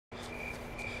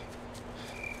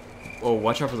Oh,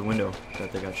 watch out for the window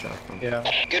that they got shot from. Yeah. Oh,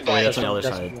 yeah, that's on the other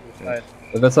side. Yeah.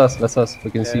 That's us. That's us. We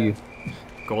can see you.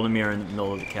 Golden mirror in the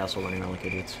middle of the castle running around like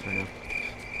idiots right now.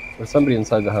 There's somebody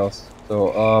inside the house. So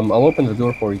I'll open the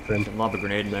door for you, Krim. Lob a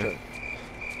grenade in there.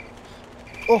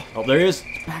 Oh, Oh, there he is.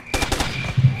 Back.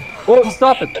 Oh,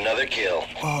 stop it! Another kill.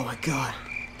 Oh my god.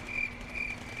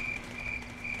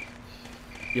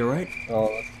 You're right. Oh,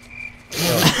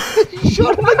 you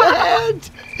shot him in the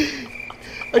hand!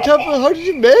 I can't believe, how did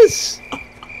you miss?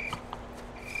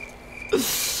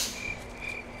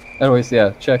 anyways,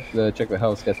 yeah. Check the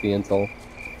house. Get the intel.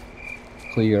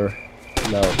 Clear.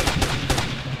 No.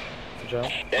 Good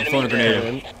job. I'm throwing a grenade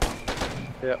in.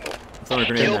 Yeah. I'm throwing a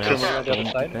grenade in that Kill house. on the other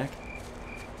side.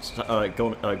 Back.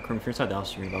 Krim, if you're inside the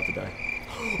house, you're about to die.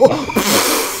 Oh,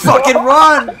 fucking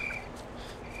run!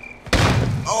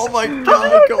 Oh my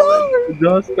god, Golden!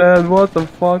 Dustman, what the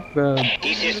fuck, man?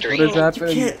 He's history. What has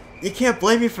happened? You can't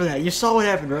blame me for that. You saw what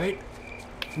happened, right?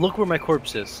 Look where my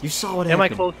corpse is. You saw what Am I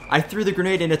happened. close? I threw the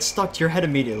grenade and it stuck to your head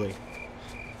immediately.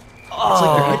 Oh, It's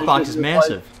like your hitbox is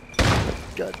massive.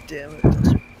 God damn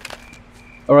it.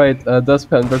 Alright,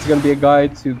 Dustpan, there's gonna be a guy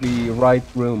to the right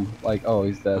room. Like, oh,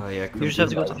 he's dead. Oh yeah, You just have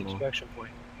to go to the extraction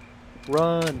point.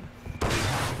 Run.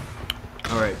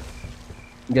 Alright,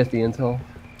 Get the intel.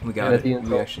 we got Get it. the We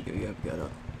intel. actually got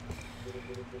it.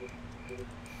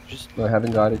 No, I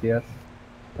haven't got it yet.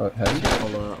 Oh, have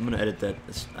you? I'm gonna edit that.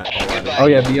 Oh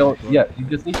yeah, yeah, you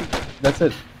just need to, that's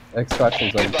it.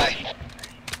 Extraction zone. Goodbye.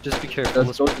 Just be careful.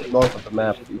 That's just north of the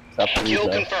map. You just have to Kill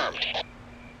leave that. confirmed.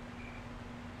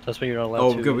 That's why you're not allowed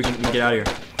Oh, to. good. We can get out of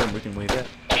here. Krim, we can leave. Yeah.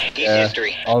 He's Yeah,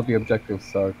 history. all the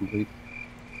objectives are complete.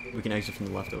 We can exit from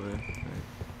the left over there.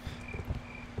 Alright.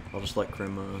 I'll just let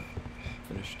Krim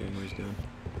finish doing what he's doing.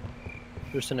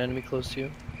 There's an enemy close to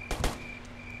you.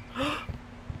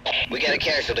 We got a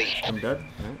casualty. I'm dead.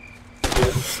 Alright.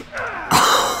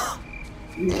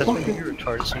 That's why you're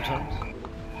retarded sometimes.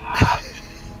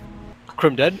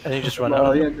 Krim dead, and you just run out.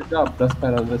 Oh yeah, good job.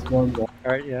 Dustpan on this one.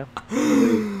 Alright, yeah.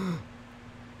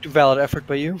 Valid effort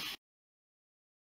by you.